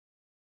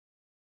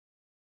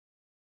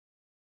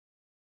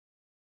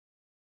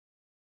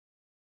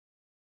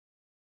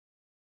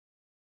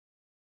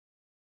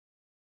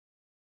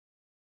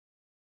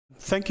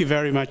Thank you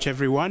very much,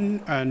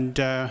 everyone, and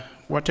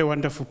what a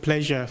wonderful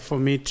pleasure for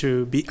me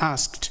to be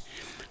asked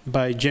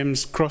by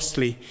James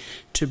Crossley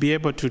to be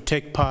able to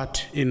take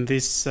part in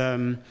this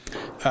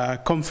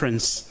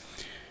conference.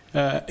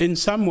 In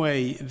some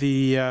way,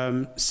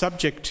 the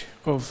subject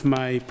of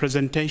my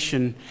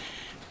presentation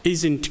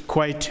isn't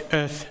quite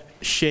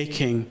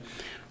earth-shaking,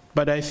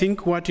 but I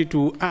think what it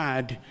will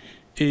add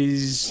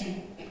is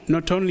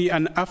not only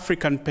an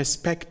African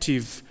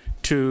perspective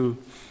to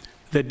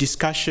the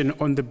discussion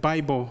on the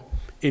Bible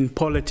in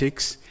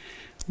politics,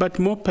 but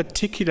more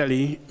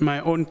particularly my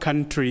own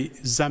country,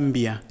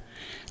 Zambia,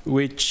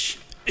 which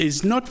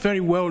is not very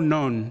well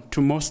known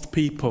to most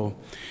people,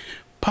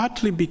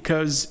 partly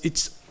because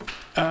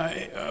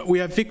we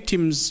are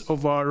victims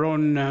of our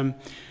own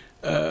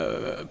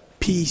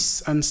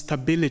peace and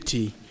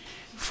stability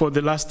for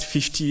the last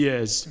 50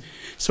 years.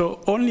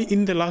 So only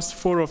in the last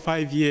 4 or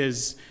 5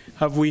 years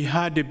have we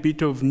had a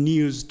bit of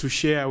news to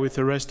share with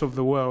the rest of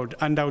the world,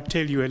 and I'll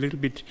tell you a little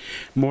bit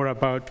more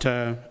about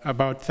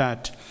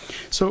that.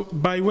 So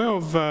by way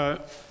of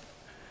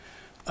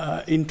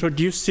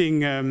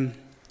introducing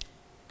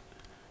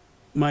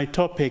my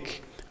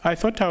topic, I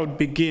thought I would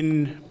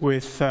begin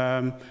with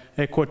a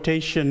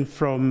quotation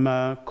from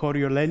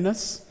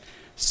Coriolanus,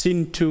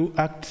 Scene 2,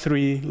 Act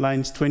 3,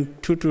 lines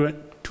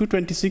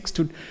 226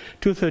 to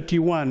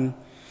 231.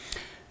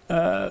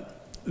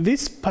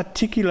 This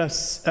particular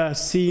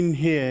scene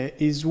here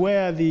is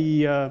where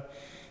the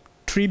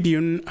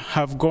tribune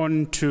have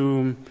gone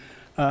to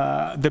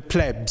the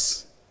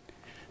plebs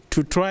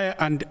to try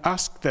and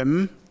ask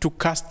them to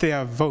cast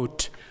their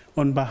vote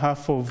on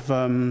behalf of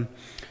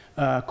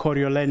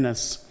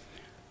Coriolanus.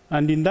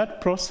 And in that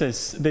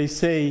process, they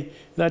say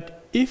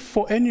that if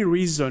for any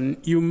reason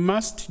you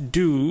must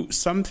do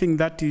something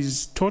that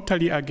is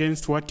totally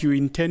against what you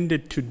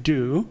intended to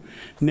do,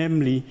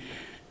 namely,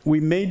 we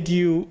made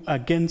you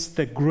against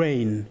the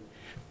grain,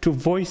 to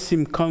voice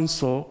him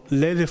counsel,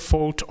 lay the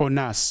fault on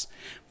us,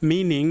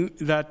 meaning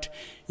that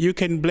you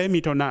can blame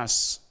it on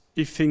us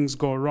if things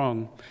go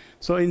wrong.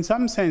 So in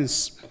some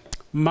sense,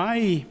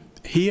 my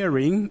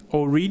hearing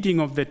or reading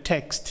of the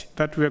text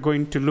that we're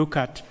going to look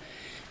at,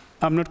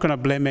 I'm not going to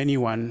blame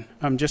anyone.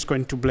 I'm just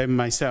going to blame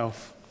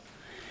myself.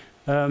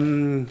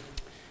 By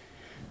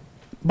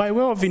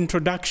way of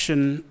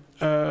introduction,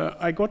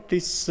 I got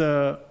this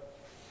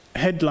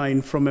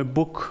headline from a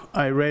book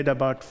I read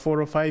about 4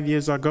 or 5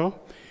 years ago,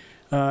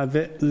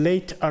 The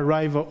Late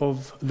Arrival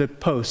of the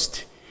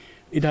Post.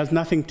 It has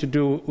nothing to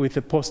do with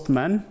the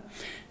postman.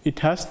 It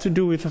has to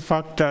do with the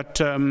fact that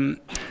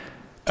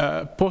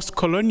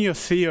post-colonial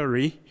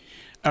theory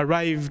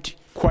arrived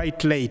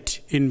quite late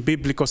in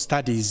biblical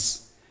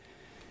studies.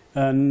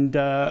 And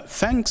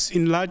thanks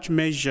in large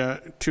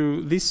measure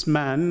to this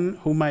man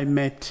whom I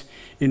met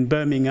in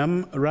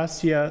Birmingham,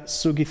 Rasia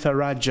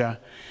Sugitharaja,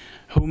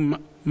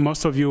 whom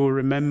most of you will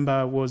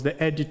remember was the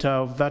editor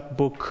of that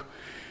book,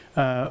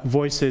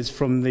 Voices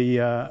from the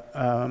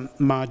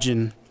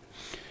Margin.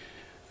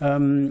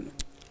 Going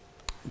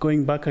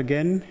back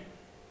again.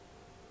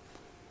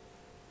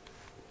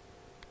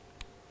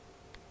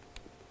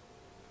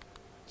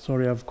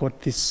 Sorry, I've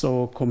got this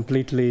so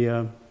completely...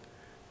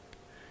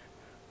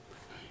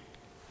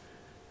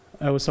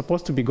 I was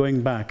supposed to be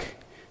going back,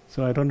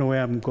 so I don't know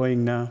where I'm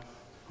going now.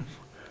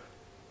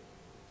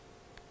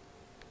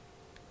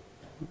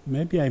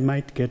 Maybe I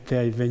might get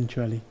there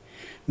eventually.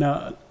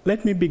 Now,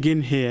 let me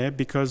begin here,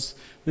 because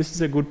this is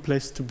a good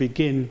place to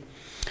begin.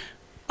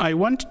 I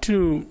want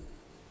to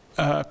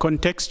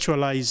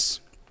contextualize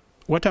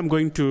what I'm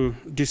going to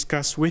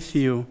discuss with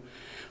you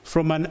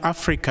from an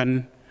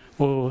African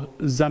or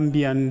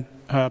Zambian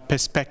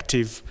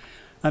perspective.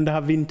 And I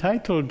have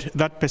entitled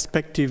that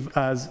perspective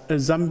as a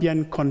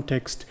Zambian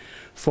context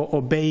for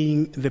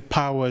obeying the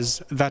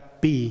powers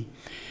that be.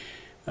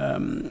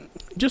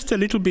 Just a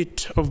little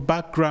bit of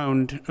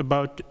background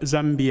about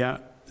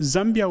Zambia.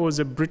 Zambia was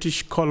a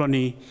British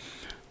colony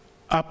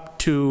up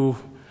to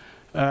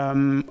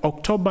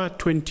October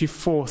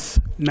 24th,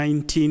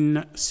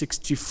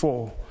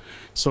 1964.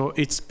 So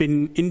it's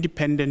been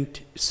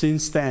independent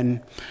since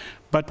then.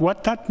 But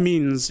what that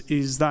means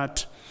is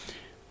that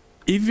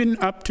even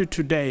up to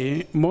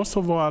today, most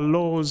of our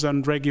laws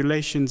and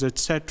regulations,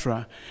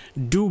 etc.,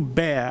 do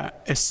bear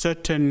a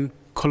certain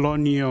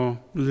colonial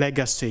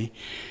legacy.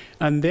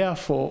 And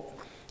therefore,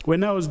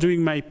 when I was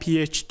doing my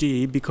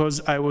PhD, because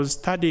I was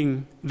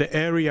studying the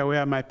area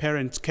where my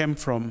parents came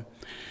from,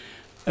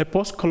 a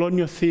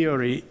post-colonial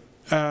theory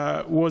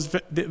was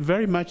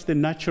very much the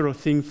natural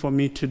thing for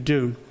me to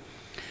do.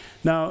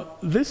 Now,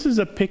 this is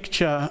a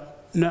picture,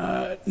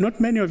 not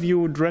many of you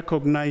would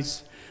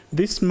recognize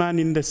this man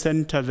in the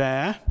center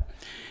there.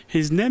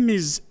 His name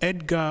is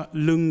Edgar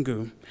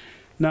Lungu.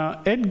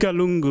 Now, Edgar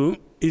Lungu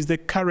is the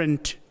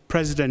current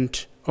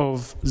president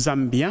of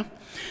Zambia.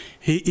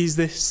 He is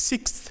the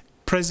 6th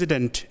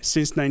president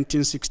since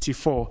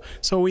 1964.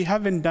 So we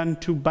haven't done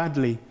too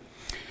badly.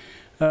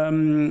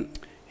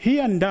 He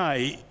and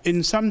I,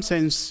 in some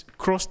sense,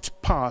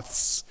 crossed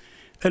paths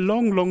a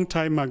long, long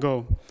time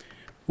ago.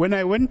 When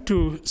I went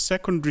to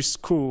secondary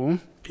school,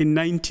 in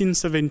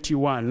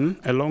 1971,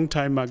 a long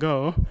time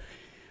ago,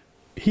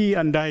 he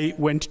and I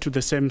went to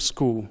the same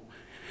school.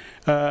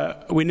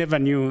 We never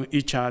knew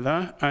each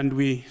other, and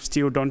we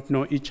still don't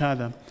know each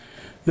other.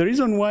 The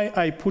reason why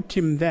I put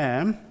him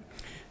there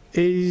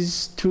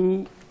is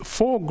to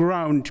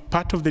foreground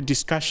part of the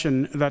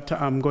discussion that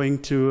I'm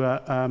going to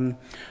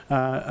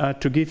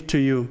give to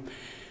you.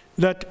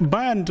 That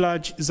by and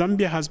large,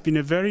 Zambia has been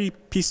a very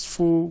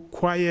peaceful,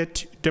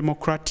 quiet,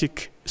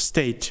 democratic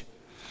state.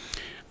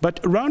 But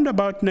around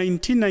about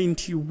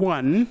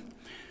 1991,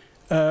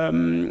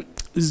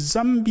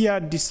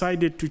 Zambia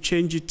decided to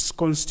change its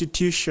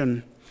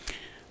constitution.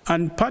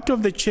 And part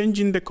of the change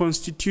in the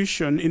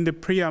constitution, in the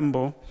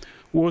preamble,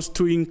 was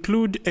to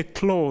include a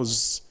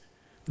clause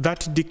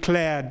that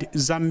declared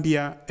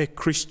Zambia a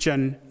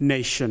Christian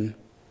nation.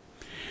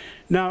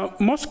 Now,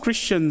 most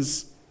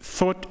Christians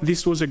thought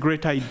this was a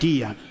great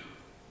idea.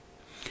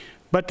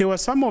 But there were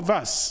some of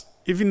us,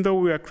 even though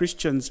we were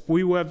Christians,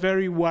 we were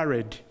very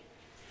worried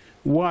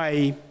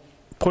why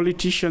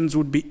politicians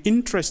would be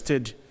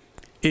interested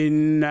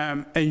in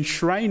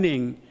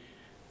enshrining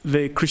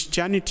the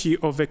Christianity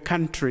of a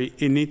country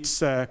in its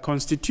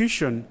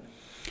constitution.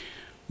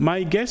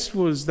 My guess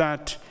was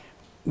that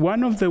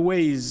one of the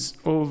ways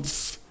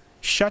of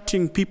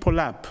shutting people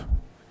up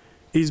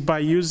is by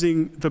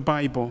using the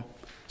Bible.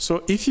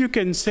 So if you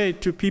can say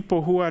to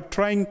people who are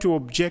trying to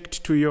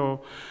object to your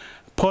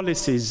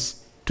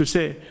policies, to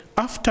say,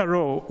 after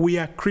all, we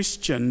are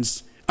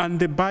Christians, and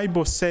the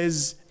Bible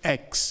says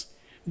X,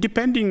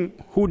 depending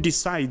who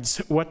decides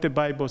what the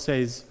Bible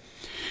says.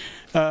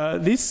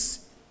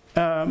 This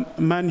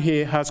man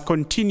here has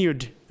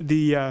continued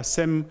the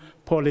same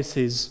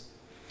policies.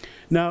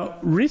 Now,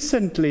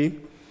 recently,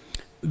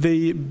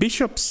 the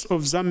bishops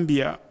of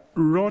Zambia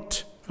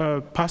wrote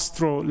a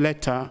pastoral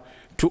letter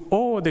to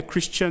all the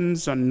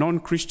Christians and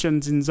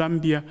non-Christians in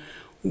Zambia,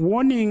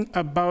 warning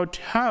about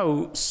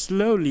how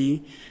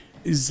slowly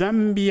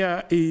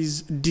Zambia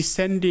is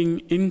descending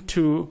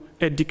into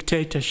a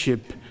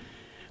dictatorship.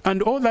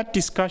 And all that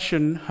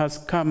discussion has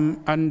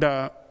come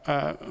under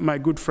my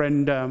good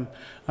friend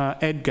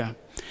Edgar.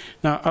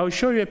 Now, I'll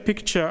show you a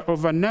picture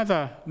of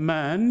another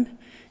man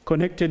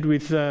connected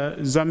with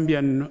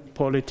Zambian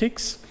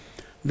politics.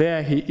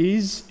 There he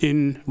is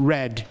in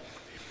red.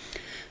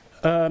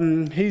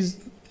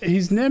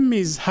 His name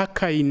is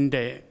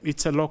Hakainde.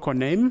 It's a local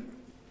name.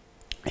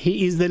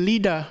 He is the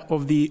leader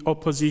of the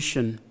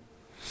opposition.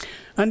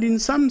 And in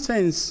some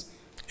sense,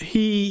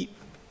 he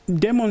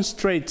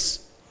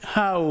demonstrates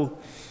how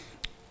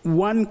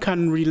one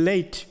can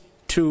relate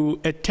to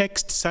a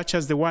text such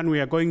as the one we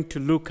are going to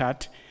look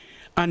at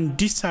and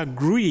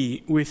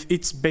disagree with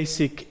its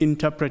basic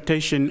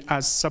interpretation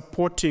as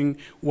supporting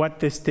what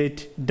the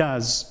state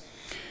does.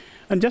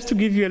 And just to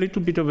give you a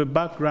little bit of a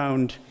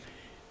background,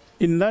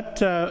 in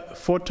that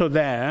photo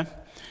there,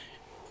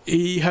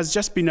 he has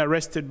just been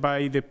arrested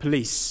by the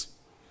police.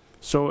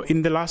 So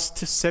in the last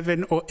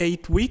 7 or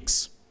 8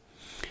 weeks,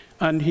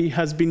 and he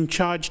has been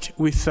charged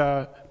with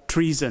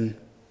treason.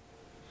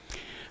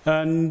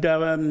 And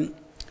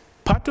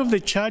part of the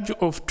charge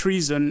of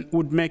treason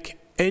would make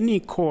any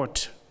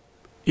court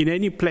in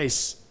any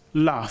place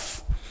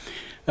laugh.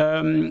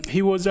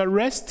 He was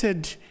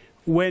arrested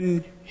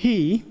when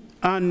he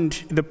and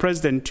the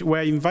president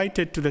were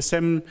invited to the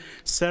same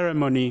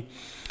ceremony,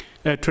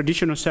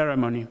 traditional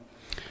ceremony.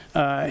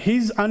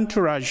 His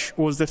entourage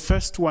was the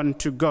first one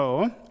to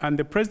go, and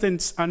the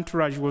president's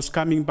entourage was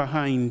coming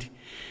behind.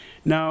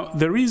 Now,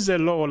 there is a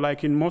law,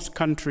 like in most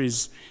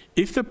countries,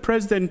 if the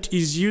president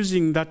is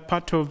using that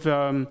part of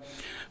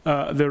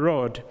the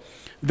road,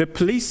 the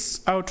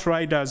police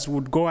outriders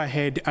would go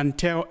ahead and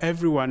tell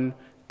everyone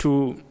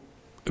to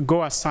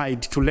go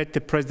aside to let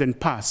the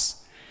president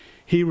pass.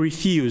 He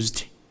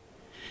refused.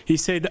 He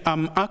said,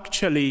 I'm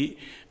actually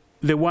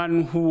the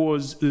one who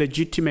was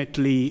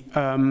legitimately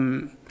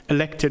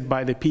elected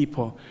by the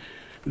people.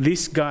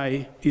 This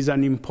guy is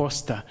an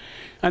imposter.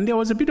 And there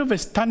was a bit of a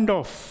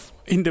standoff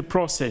in the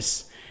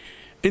process.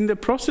 In the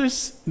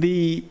process,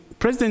 the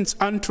president's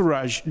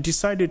entourage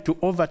decided to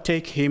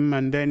overtake him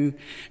and then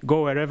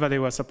go wherever they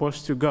were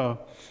supposed to go.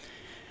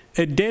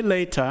 A day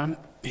later,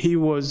 he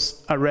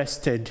was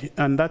arrested,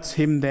 and that's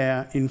him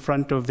there in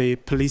front of the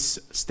police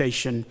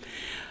station.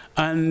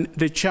 And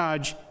the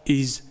charge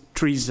is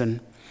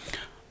treason.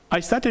 I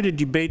started a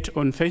debate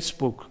on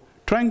Facebook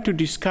trying to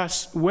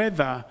discuss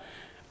whether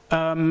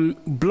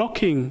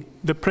blocking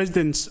the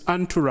president's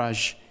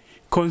entourage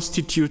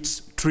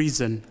constitutes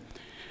treason.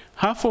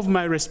 Half of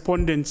my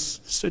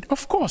respondents said,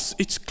 of course,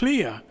 it's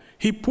clear.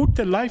 He put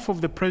the life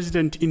of the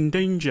president in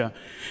danger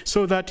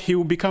so that he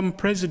will become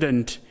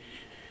president.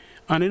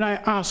 And then I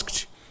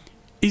asked,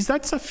 is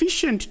that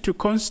sufficient to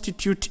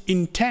constitute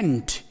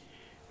intent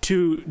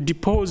to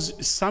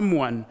depose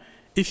someone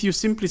if you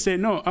simply say,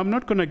 no, I'm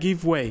not going to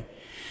give way?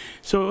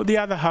 So the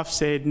other half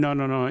said,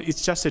 no,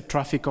 it's just a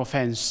traffic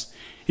offense.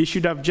 He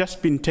should have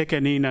just been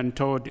taken in and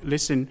told,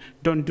 listen,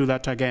 don't do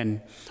that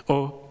again,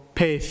 or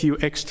pay a few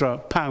extra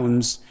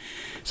pounds.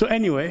 So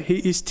anyway, he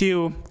is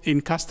still in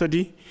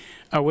custody,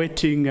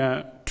 awaiting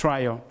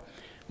trial.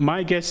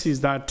 my guess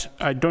is that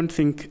I don't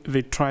think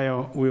the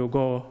trial will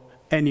go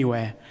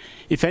anywhere.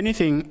 If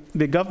anything,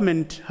 the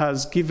government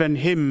has given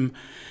him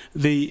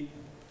the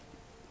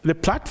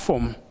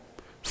platform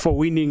for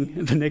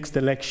winning the next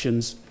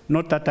elections.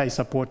 Not that I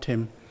support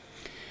him.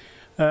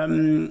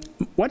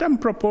 What I'm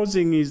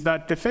proposing is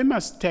that the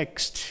famous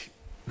text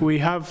we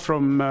have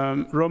from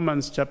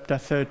Romans chapter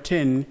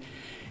 13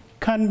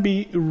 can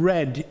be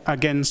read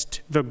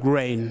against the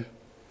grain.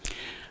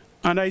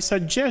 And I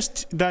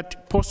suggest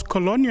that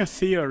post-colonial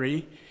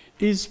theory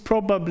is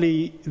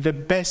probably the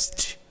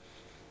best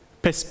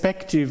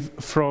perspective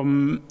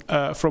from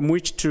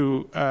which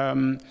to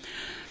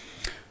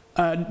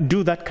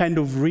do that kind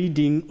of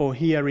reading or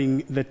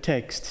hearing the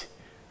text.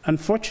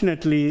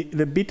 Unfortunately,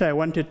 the bit I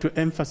wanted to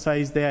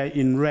emphasize there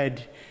in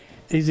red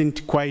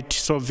isn't quite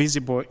so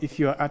visible if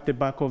you're at the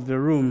back of the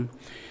room.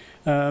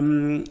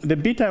 The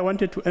bit I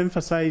wanted to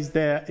emphasize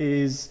there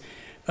is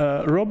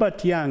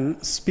Robert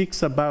Young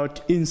speaks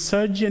about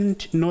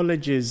insurgent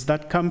knowledges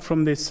that come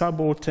from the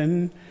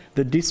subaltern,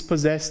 the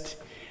dispossessed,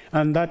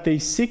 and that they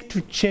seek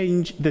to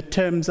change the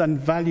terms and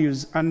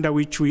values under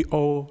which we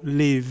all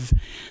live.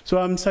 So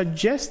I'm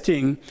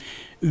suggesting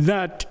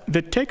that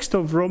the text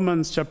of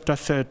Romans chapter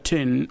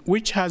 13,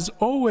 which has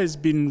always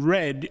been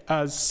read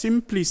as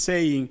simply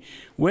saying,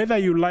 whether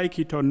you like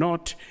it or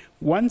not,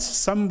 once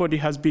somebody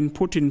has been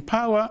put in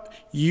power,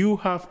 you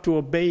have to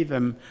obey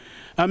them.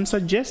 I'm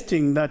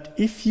suggesting that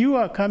if you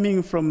are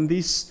coming from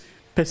this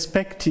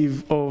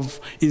perspective of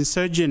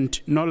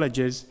insurgent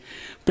knowledges,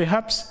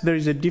 perhaps there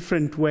is a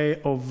different way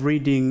of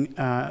reading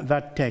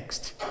that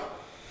text.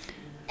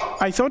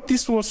 I thought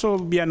this would also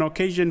be an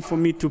occasion for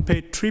me to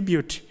pay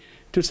tribute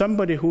to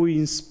somebody who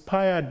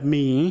inspired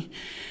me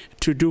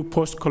to do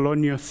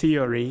post-colonial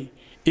theory,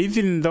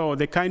 even though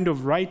the kind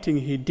of writing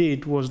he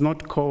did was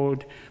not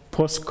called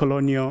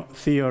post-colonial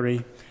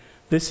theory.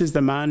 This is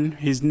the man.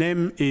 His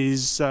name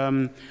is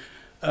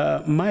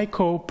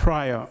Michael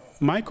Pryor.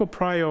 Michael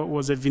Pryor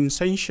was a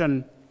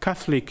Vincentian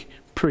Catholic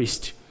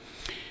priest.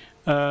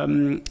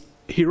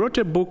 He wrote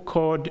a book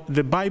called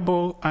The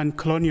Bible and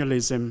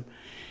Colonialism.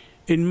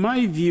 In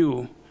my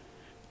view,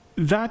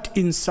 that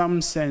in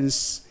some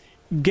sense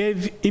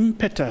gave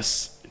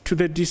impetus to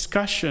the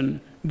discussion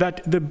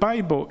that the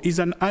Bible is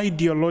an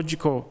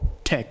ideological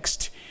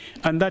text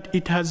and that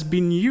it has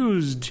been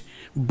used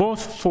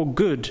both for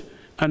good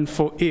and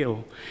for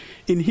ill.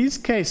 In his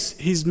case,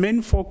 his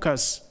main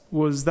focus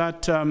was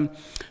that the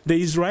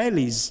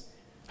Israelis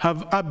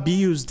have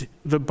abused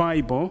the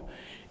Bible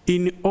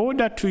in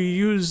order to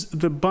use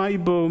the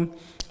Bible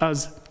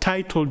as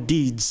title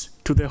deeds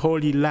to the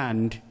Holy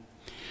Land.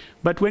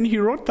 But when he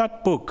wrote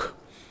that book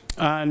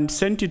and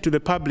sent it to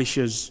the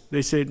publishers,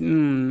 they said,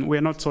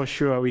 we're not so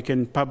sure we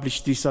can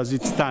publish this as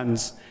it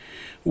stands.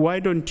 Why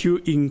don't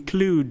you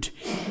include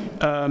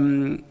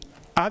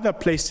other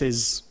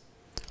places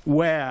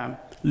where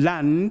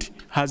land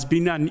has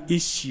been an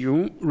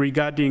issue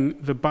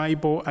regarding the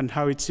Bible and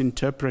how it's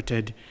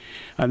interpreted?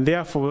 And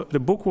therefore, the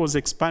book was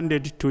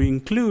expanded to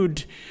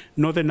include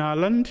Northern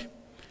Ireland,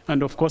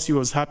 and of course he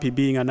was happy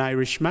being an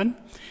Irishman.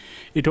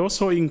 It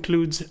also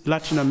includes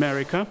Latin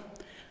America.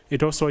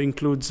 It also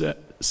includes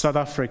South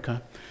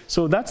Africa.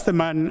 So that's the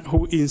man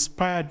who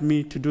inspired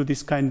me to do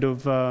this kind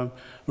of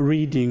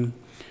reading.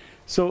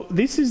 So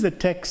this is the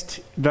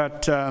text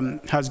that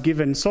has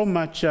given so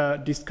much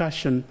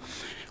discussion.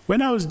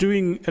 When I was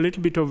doing a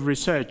little bit of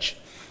research,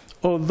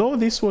 although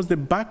this was the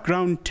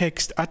background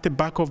text at the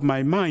back of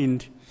my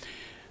mind,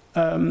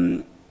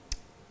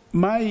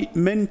 my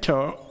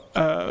mentor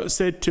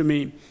said to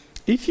me,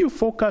 if you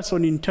focus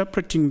on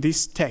interpreting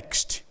this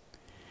text,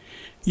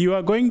 you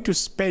are going to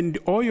spend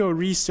all your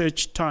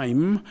research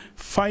time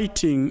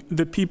fighting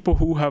the people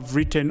who have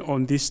written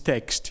on this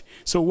text.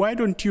 So why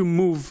don't you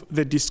move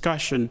the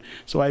discussion?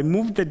 So I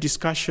moved the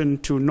discussion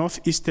to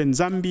northeastern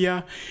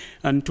Zambia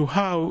and to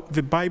how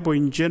the Bible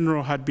in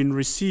general had been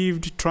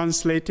received,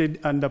 translated,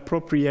 and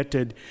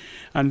appropriated,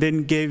 and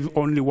then gave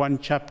only one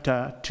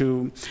chapter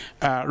to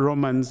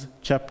Romans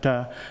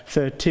chapter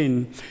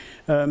 13.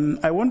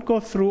 I won't go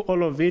through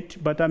all of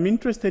it, but I'm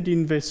interested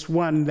in verse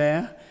 1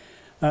 there.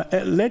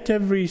 Let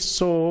every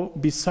soul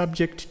be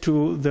subject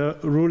to the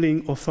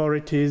ruling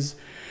authorities,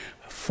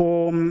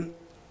 for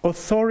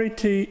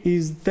authority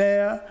is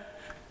there,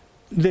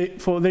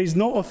 for there is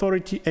no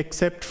authority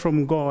except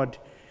from God,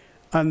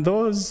 and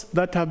those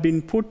that have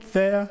been put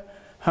there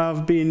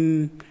have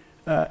been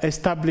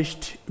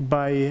established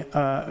by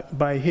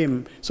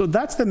him. So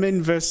that's the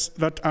main verse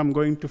that I'm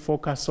going to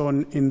focus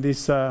on in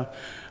this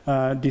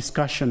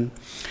discussion.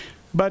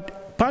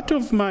 But part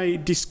of my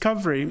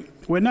discovery,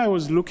 when I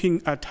was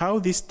looking at how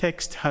this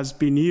text has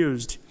been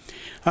used,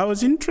 I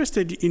was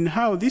interested in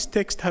how this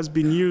text has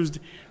been used,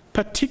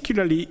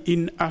 particularly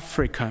in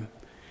Africa.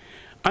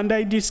 And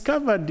I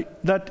discovered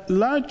that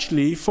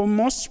largely, for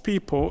most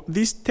people,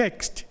 this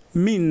text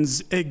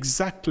means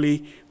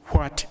exactly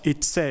what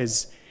it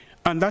says.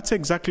 And that's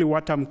exactly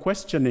what I'm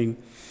questioning.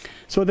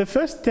 So the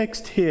first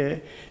text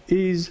here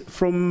is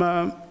from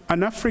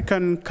an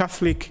African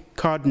Catholic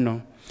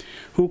cardinal.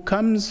 who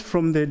comes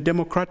from the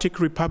Democratic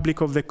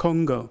Republic of the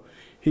Congo.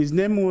 His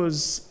name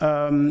was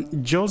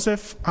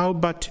Joseph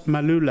Albert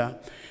Malula.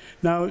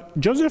 Now,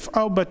 Joseph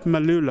Albert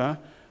Malula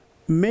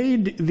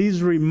made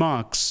these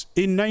remarks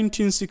in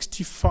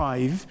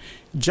 1965,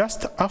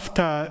 just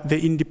after the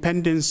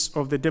independence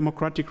of the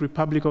Democratic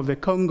Republic of the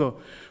Congo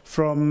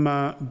from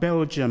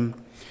Belgium.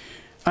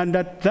 And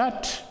at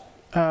that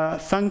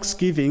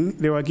Thanksgiving,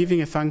 they were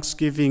giving a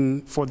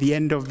Thanksgiving for the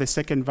end of the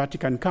Second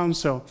Vatican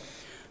Council.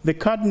 The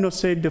Cardinal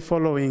said the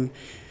following: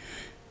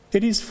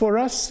 "It is for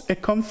us a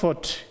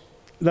comfort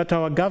that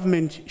our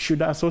government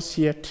should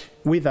associate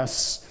with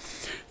us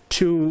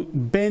to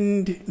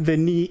bend the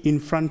knee in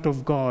front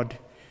of God.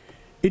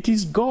 It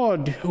is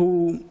God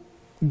who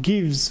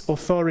gives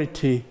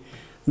authority.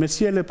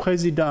 Monsieur le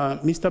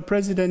Président, Mr.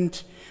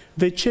 President,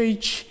 the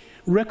Church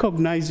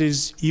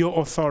recognizes your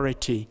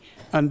authority."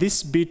 And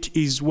this bit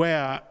is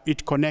where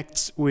it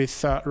connects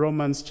with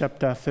Romans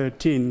chapter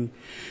 13.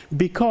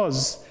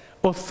 Because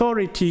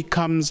authority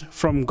comes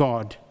from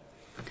God.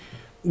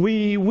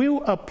 We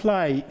will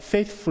apply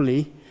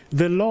faithfully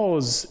the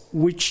laws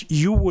which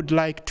you would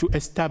like to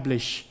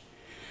establish.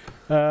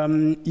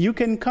 You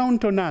can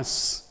count on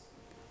us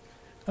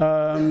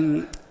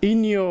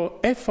in your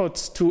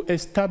efforts to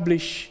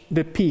establish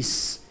the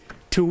peace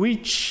to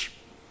which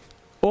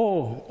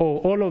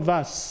all of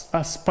us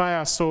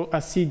aspire so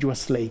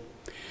assiduously.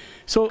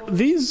 So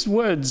these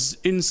words,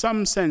 in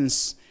some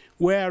sense,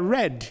 were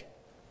read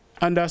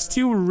and are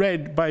still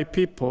read by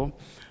people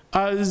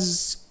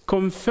as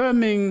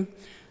confirming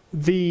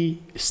the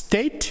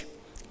state,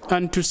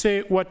 and to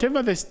say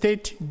whatever the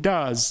state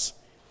does,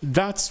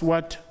 that's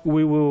what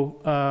we will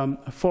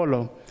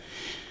follow.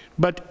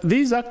 But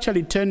these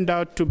actually turned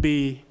out to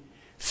be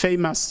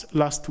famous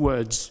last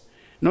words.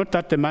 Not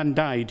that the man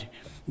died,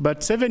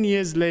 but 7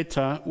 years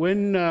later,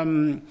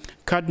 when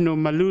Cardinal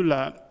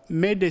Malula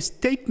made a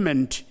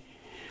statement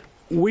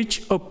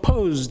which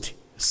opposed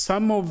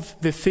some of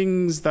the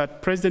things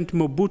that President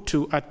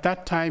Mobutu at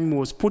that time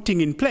was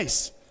putting in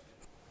place.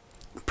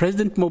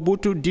 President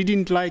Mobutu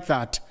didn't like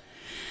that,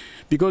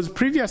 because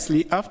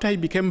previously, after he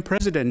became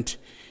president,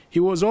 he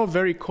was all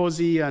very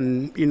cozy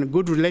and in a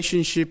good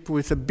relationship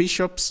with the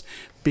bishops,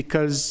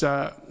 because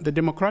the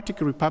Democratic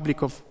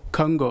Republic of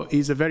Congo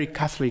is a very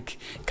Catholic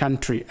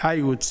country.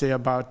 I would say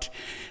about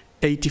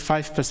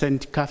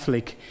 85%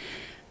 Catholic.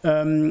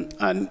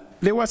 And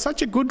there was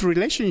such a good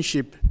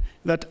relationship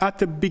that at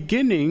the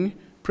beginning,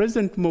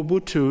 President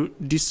Mobutu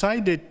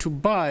decided to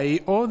buy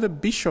all the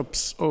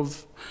bishops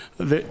of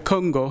the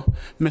Congo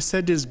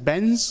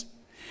Mercedes-Benz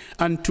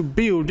and to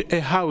build a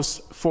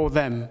house for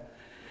them.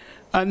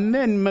 And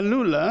then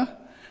Malula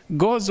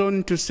goes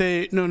on to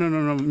say, no,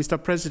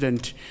 Mr.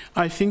 President,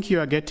 I think you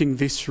are getting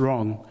this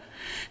wrong.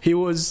 He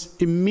was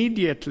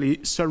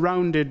immediately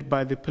surrounded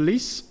by the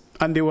police,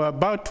 and they were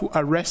about to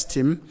arrest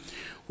him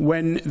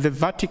when the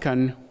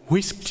Vatican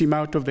whisked him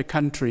out of the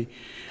country,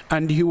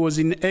 and he was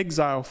in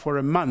exile for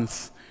a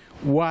month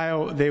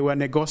while they were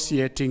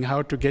negotiating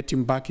how to get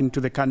him back into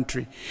the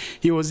country.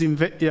 He was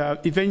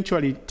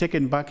eventually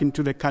taken back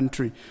into the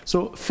country.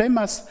 So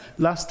famous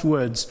last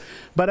words.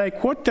 But I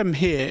quote them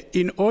here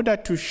in order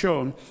to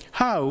show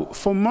how,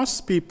 for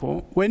most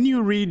people, when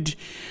you read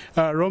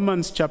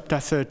Romans chapter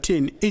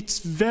 13, it's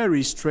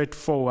very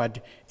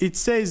straightforward. It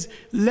says,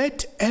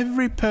 let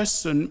every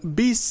person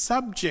be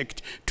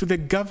subject to the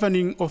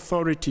governing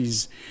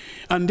authorities.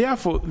 And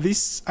therefore,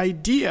 this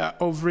idea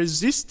of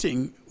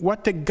resisting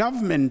what the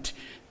government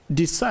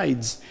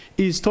decides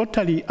is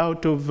totally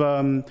out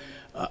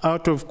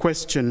of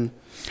question.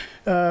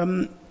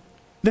 The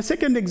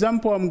second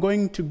example I'm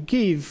going to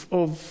give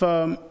of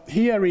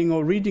hearing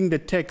or reading the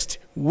text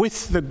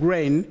with the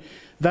grain,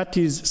 that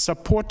is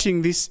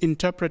supporting this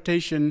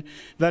interpretation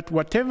that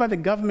whatever the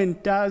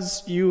government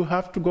does, you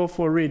have to go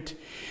for it,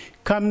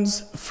 comes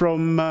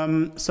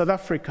from South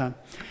Africa.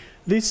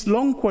 This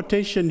long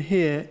quotation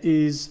here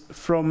is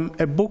from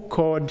a book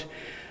called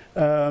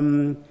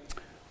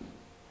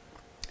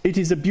It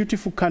is a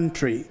Beautiful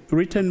Country,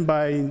 written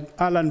by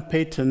Alan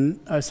Paton,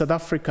 a South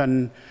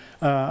African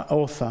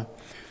author.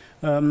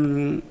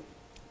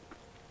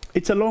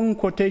 It's a long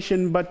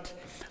quotation, but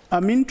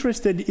I'm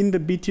interested in the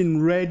bit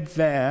in red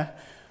there,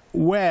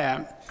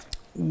 where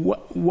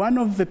one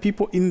of the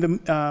people in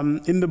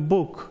the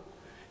book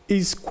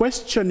is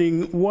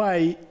questioning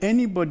why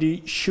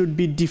anybody should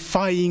be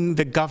defying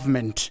the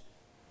government.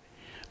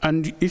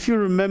 And if you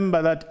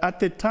remember that at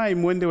the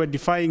time when they were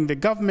defying the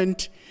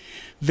government,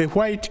 the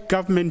white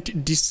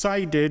government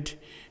decided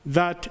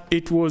that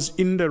it was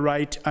in the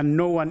right and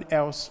no one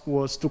else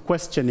was to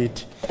question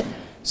it.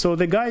 So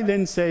the guy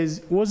then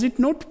says, was it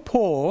not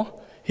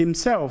Paul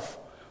himself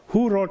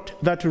who wrote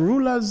that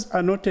rulers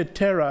are not a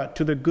terror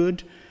to the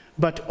good,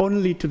 but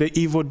only to the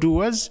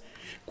evildoers?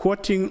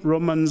 Quoting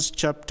Romans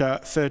chapter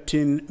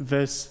 13,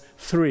 verse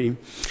 3.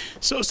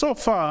 So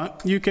far,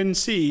 you can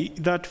see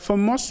that for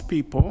most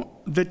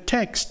people, the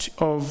text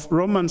of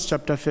Romans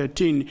chapter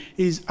 13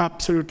 is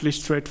absolutely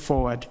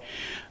straightforward.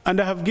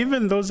 And I have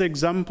given those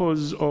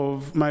examples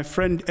of my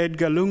friend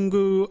Edgar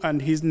Lungu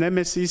and his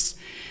nemesis.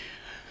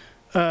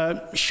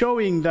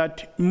 showing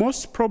that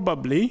most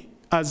probably,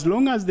 as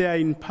long as they are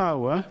in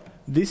power,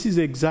 this is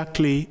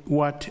exactly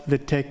what the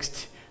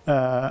text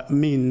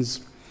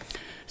means.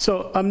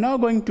 So I'm now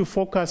going to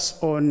focus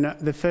on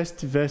the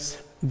first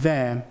verse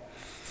there.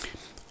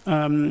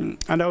 And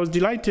I was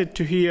delighted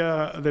to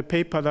hear the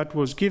paper that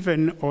was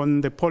given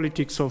on the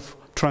politics of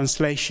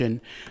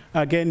translation.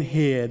 Again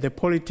here, the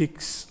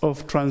politics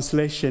of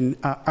translation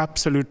are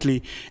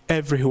absolutely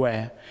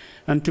everywhere.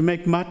 And to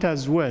make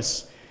matters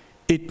worse,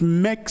 it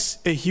makes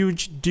a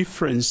huge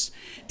difference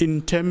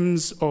in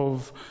terms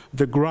of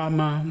the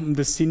grammar,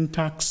 the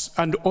syntax,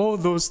 and all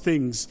those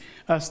things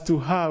as to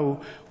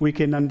how we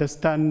can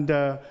understand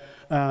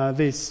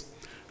this.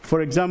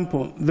 For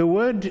example, the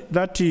word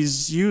that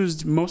is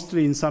used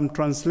mostly in some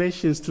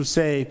translations to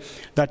say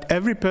that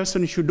every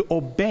person should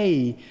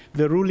obey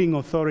the ruling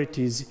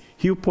authorities,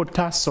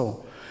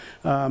 hypotasso.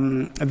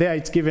 There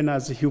it's given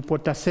as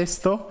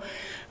hypotasesto.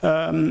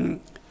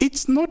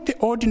 It's not the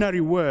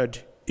ordinary word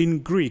in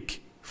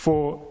Greek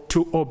for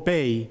to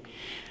obey.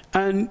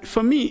 And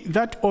for me,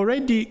 that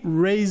already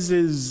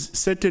raises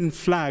certain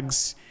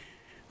flags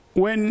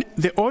when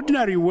the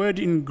ordinary word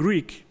in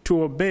Greek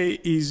to obey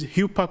is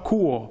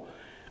hypakuo,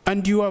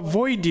 and you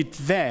avoid it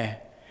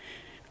there.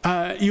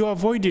 You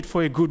avoid it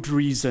for a good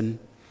reason.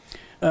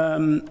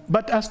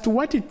 But as to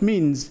what it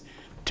means,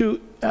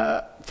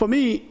 for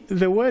me,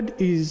 the word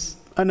is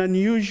an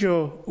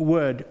unusual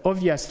word,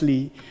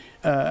 obviously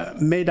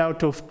made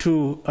out of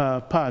two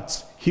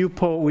parts.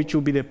 Hypo, which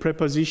will be the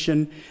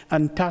preposition,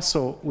 and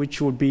tasso, which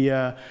will be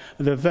the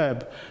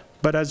verb.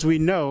 But as we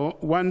know,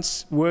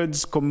 once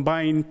words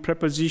combine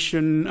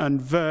preposition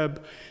and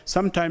verb,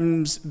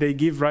 sometimes they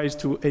give rise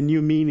to a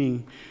new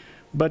meaning.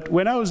 But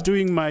when I was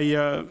doing my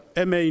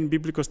MA in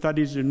Biblical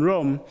Studies in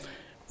Rome,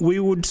 we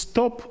would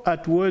stop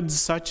at words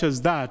such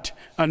as that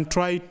and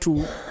try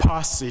to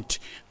parse it.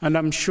 And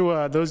I'm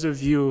sure those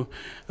of you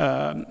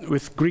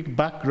with Greek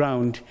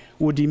background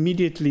would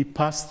immediately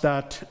parse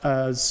that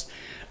as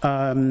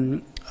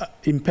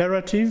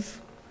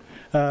imperative,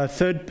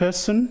 third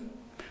person,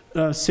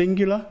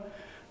 singular.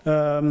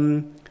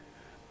 And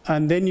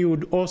then you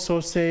would also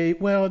say,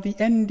 well, the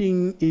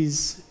ending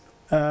is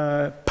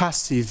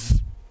passive.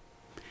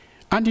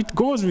 And it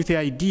goes with the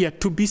idea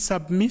to be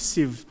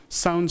submissive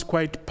sounds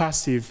quite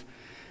passive.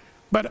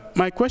 But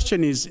my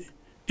question is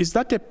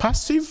that a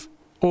passive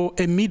or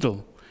a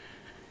middle?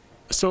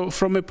 So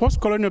from a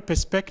post-colonial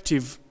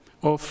perspective,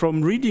 or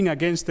from reading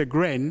against the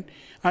grain,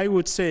 I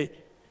would say,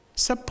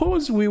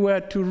 suppose we were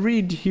to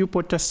read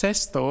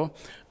hypotasesto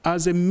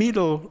as a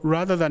middle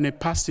rather than a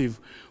passive.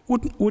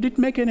 Would it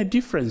make any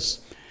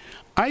difference?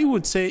 I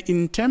would say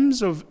in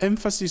terms of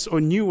emphasis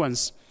or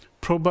nuance,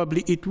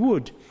 probably it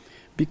would.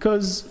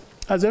 Because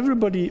as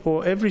everybody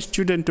or every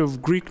student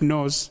of Greek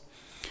knows,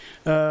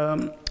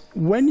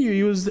 when you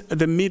use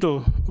the middle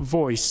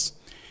voice,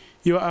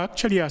 you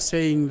actually are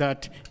saying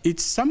that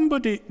it's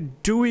somebody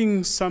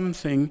doing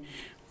something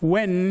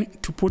when,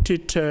 to put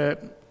it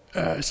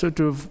sort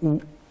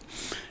of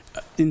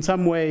in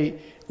some way,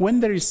 when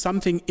there is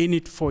something in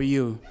it for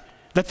you,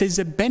 that there's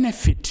a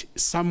benefit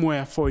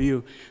somewhere for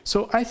you.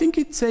 So I think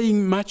it's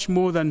saying much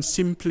more than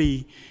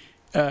simply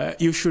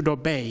you should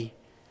obey.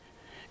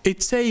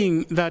 It's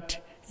saying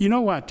that, you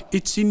know what,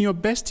 it's in your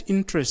best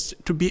interest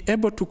to be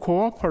able to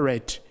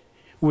cooperate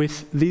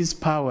with these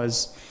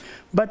powers.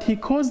 But he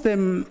calls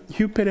them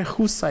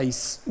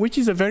hyperechusais, which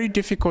is a very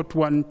difficult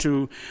one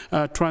to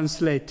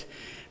translate.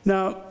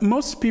 Now,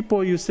 most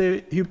people, you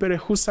say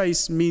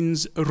hyperechusais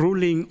means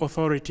ruling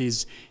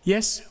authorities.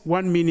 Yes,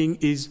 one meaning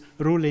is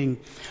ruling.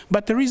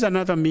 But there is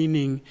another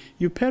meaning.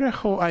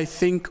 Hyperecho, I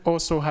think,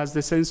 also has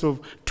the sense of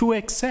to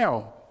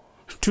excel,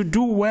 to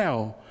do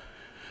well.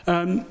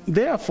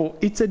 Therefore,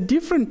 it's a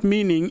different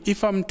meaning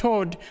if I'm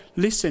told,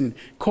 listen,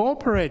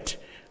 cooperate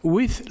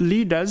with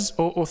leaders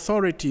or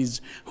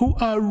authorities who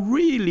are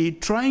really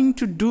trying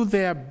to do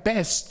their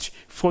best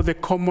for the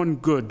common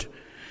good.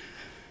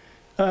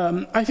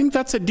 I think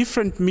that's a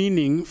different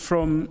meaning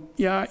from,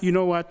 yeah, you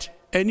know what,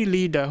 any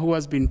leader who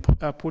has been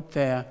put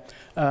there,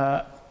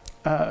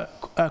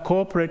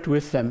 cooperate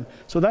with them.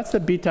 So that's the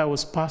bit I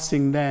was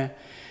passing there.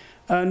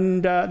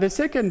 And the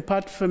second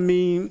part for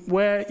me,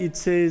 where it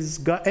says,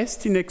 ga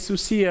estin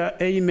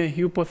exousia eime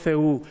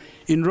hypotheu,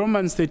 in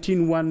Romans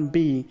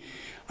 13:1b,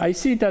 I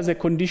see it as a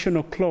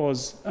conditional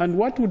clause. And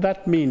what would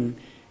that mean?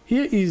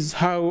 Here is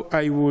how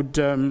I would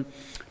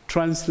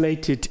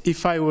translate it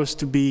if I was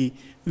to be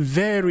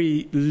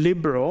very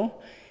liberal,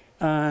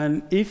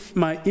 and if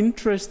my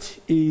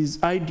interest is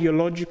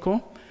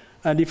ideological,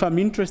 and if I'm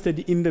interested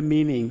in the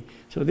meaning.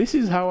 So this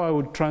is how I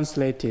would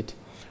translate it.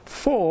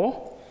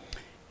 For,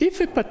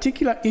 if a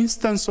particular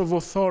instance of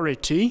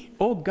authority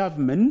or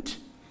government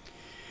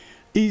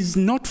is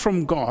not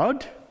from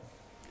God,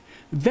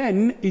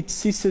 then it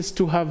ceases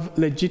to have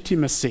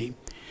legitimacy.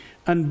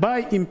 And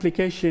by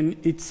implication,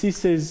 it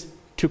ceases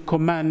to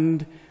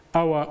command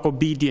our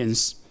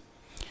obedience.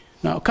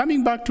 Now,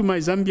 coming back to my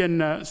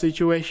Zambian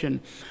situation,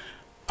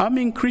 I'm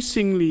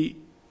increasingly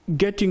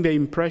getting the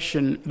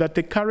impression that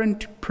the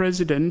current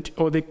president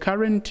or the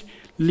current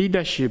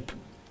leadership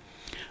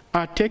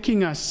are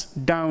taking us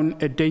down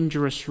a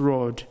dangerous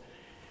road,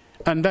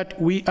 and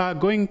that we are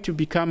going to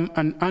become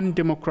an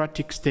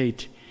undemocratic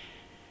state.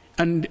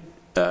 And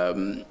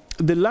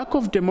the lack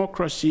of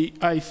democracy,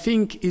 I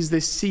think, is the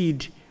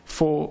seed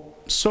for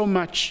so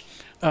much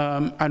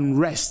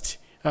unrest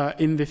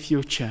in the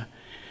future.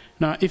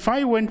 Now, if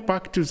I went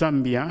back to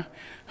Zambia,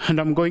 and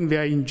I'm going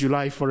there in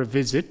July for a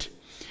visit,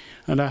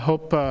 and I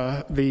hope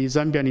the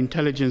Zambian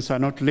intelligence are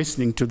not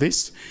listening to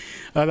this,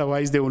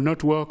 otherwise they will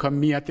not welcome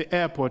me at the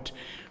airport.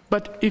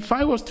 But if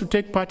I was to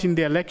take part in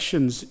the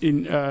elections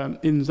in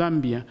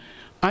Zambia,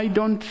 I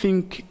don't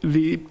think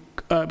the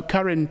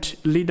current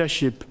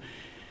leadership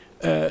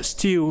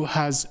still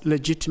has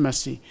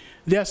legitimacy.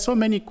 There are so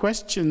many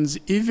questions,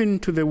 even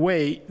to the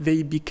way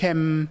they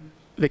became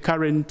the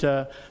current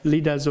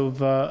leaders of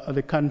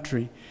the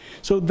country.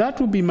 So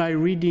that would be my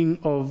reading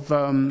of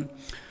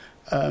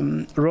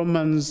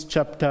Romans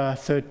chapter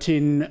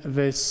 13,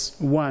 verse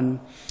 1.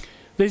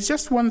 There's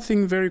just one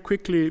thing very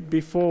quickly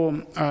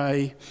before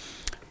I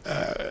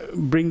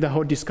bring the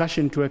whole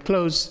discussion to a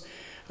close,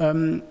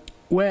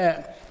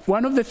 where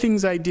one of the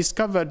things I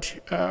discovered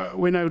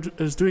when I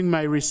was doing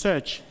my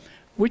research,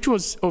 which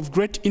was of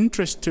great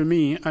interest to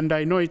me, and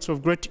I know it's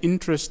of great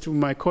interest to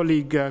my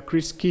colleague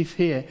Chris Keith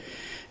here,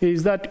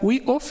 is that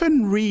we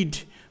often read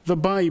the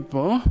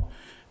Bible,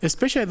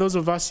 especially those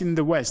of us in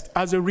the West,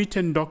 as a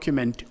written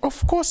document.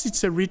 Of course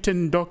it's a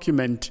written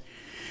document,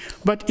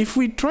 but if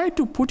we try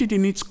to put it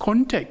in its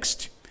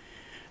context,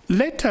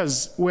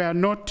 letters were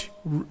not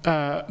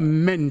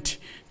meant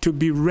to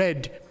be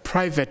read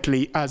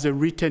privately as a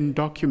written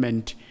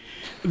document.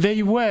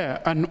 They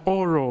were an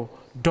oral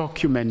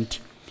document.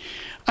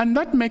 And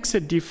that makes a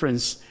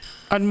difference.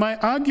 And my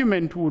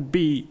argument would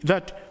be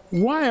that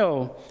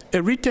while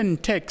a written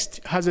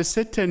text has a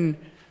certain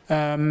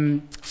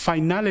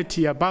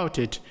finality about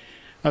it,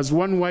 as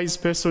one wise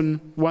person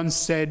once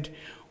said,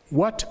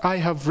 "What I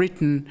have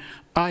written,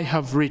 I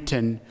have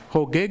written.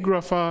 Ho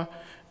gegrapha,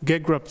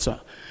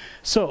 gegrapsa."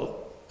 So,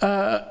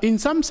 in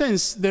some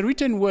sense, the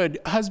written word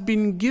has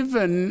been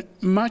given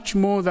much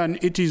more than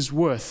it is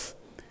worth.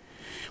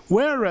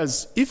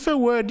 Whereas, if a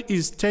word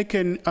is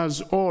taken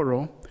as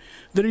oral,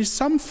 there is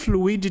some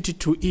fluidity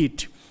to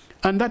it,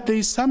 and that there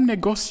is some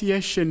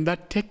negotiation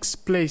that takes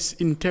place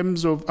in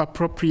terms of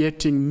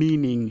appropriating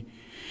meaning.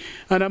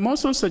 And I'm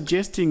also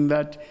suggesting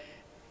that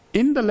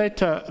in the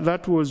letter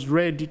that was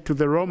read to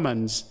the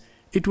Romans,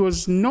 it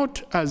was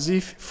not as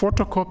if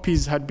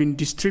photocopies had been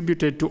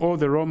distributed to all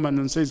the Romans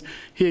and says,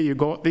 "Here you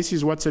go, this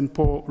is what St.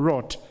 Paul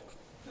wrote."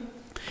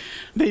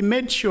 They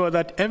made sure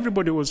that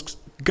everybody was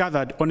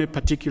gathered on a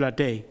particular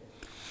day.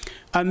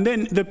 And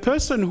then the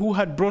person who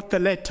had brought the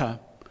letter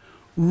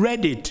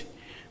read it,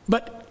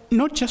 but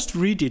not just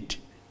read it,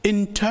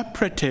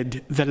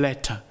 interpreted the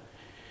letter.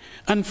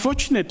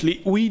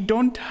 Unfortunately, we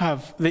don't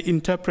have the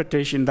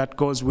interpretation that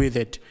goes with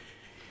it.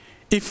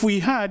 If we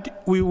had,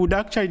 we would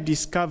actually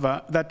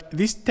discover that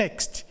this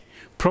text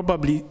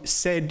probably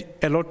said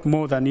a lot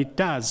more than it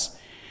does.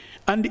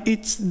 And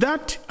it's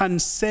that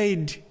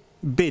unsaid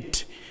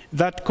bit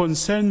that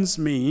concerns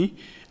me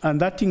and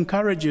that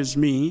encourages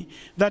me,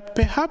 that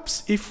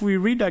perhaps if we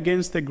read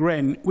against the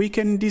grain, we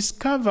can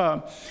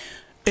discover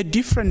a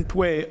different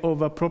way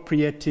of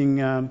appropriating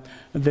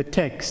the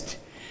text.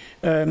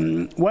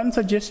 One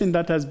suggestion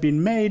that has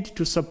been made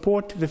to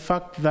support the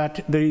fact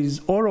that there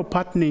is oral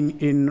patterning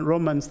in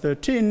Romans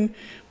 13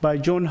 by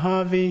John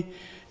Harvey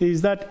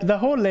is that the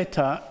whole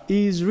letter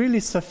is really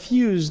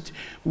suffused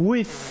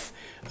with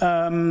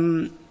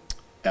an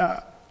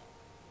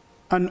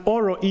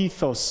oral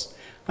ethos.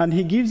 And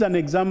he gives an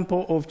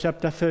example of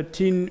chapter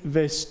 13,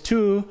 verse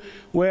 2,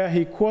 where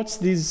he quotes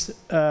this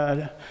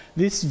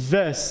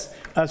verse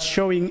as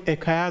showing a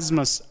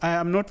chiasmus. I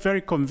am not very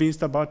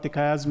convinced about the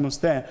chiasmus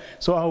there,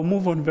 so I'll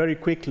move on very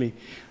quickly.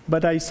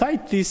 But I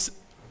cite this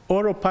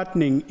oral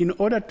patterning in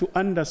order to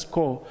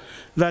underscore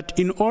that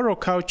in oral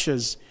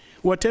cultures,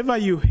 whatever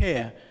you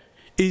hear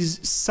is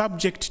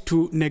subject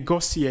to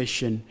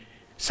negotiation.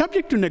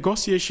 Subject to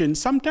negotiation,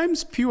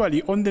 sometimes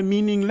purely on the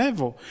meaning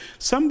level.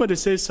 Somebody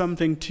says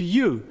something to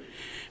you,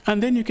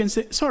 and then you can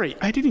say, "Sorry,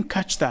 I didn't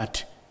catch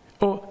that."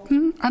 Or,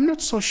 "I'm not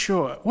so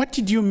sure. What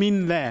did you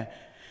mean there?"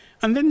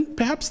 And then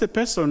perhaps the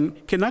person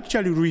can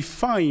actually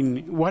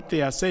refine what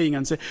they are saying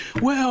and say,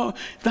 "Well,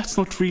 that's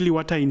not really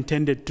what I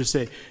intended to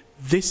say.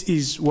 This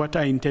is what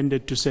I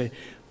intended to say."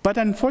 But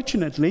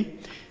unfortunately,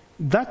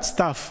 that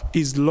stuff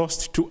is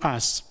lost to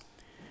us.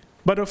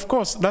 But of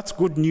course, that's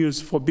good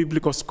news for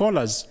biblical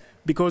scholars,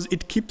 because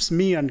it keeps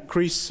me and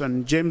Chris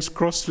and James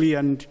Crossley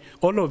and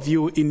all of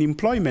you in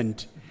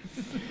employment.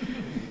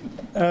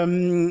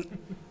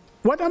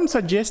 What I'm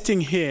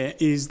suggesting here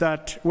is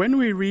that when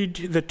we read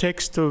the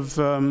text of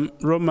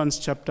Romans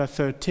chapter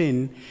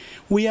 13,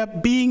 we are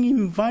being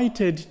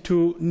invited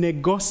to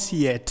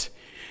negotiate.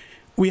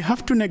 We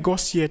have to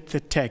negotiate the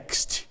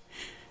text,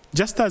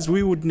 just as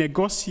we would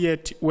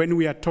negotiate when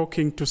we are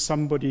talking to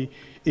somebody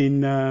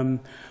in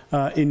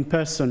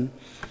person.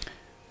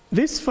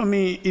 This, for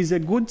me, is a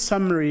good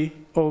summary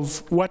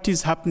of what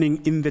is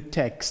happening in the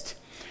text.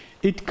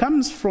 It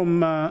comes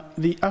from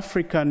the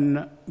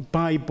African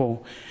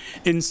Bible.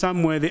 In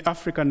some way, the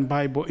African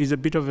Bible is a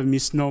bit of a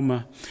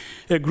misnomer.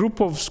 A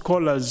group of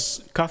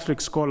scholars,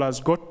 Catholic scholars,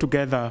 got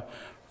together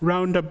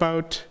round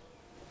about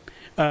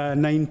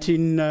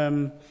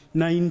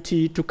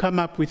 1990 to come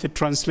up with a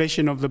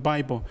translation of the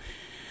Bible.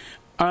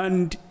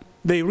 And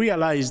they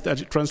realized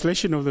that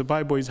translation of the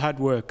Bible is hard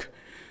work.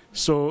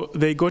 So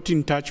they got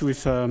in touch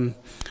with the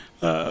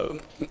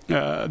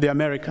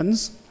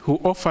Americans, who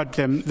offered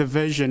them the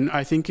version.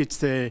 I think it's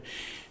the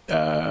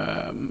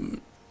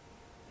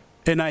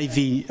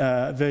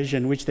NIV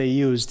version which they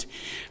used.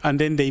 And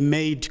then they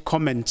made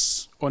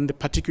comments on the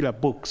particular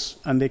books,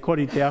 and they called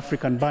it the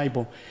African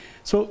Bible.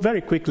 So very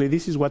quickly,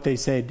 this is what they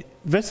said.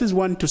 Verses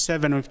 1 to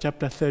 7 of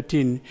chapter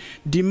 13,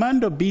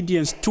 demand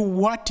obedience to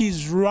what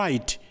is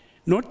right,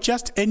 not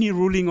just any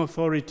ruling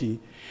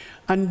authority,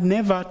 and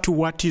never to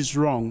what is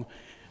wrong.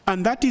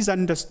 And that is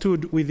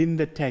understood within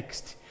the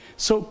text.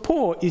 So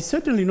Paul is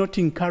certainly not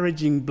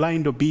encouraging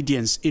blind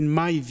obedience, in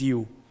my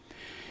view.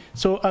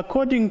 So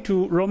according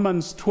to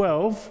Romans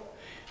 12,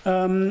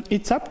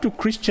 it's up to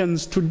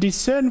Christians to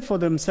discern for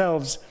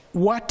themselves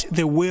what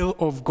the will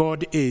of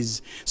God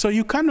is. So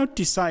you cannot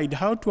decide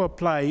how to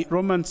apply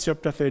Romans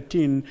chapter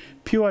 13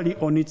 purely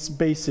on its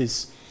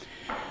basis.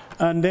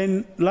 And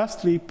then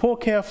lastly, Paul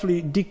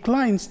carefully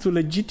declines to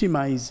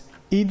legitimize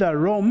either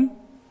Rome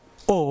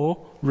or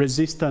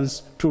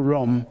resistance to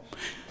Rome.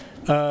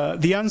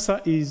 The answer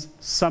is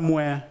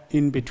somewhere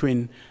in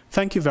between.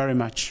 Thank you very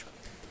much.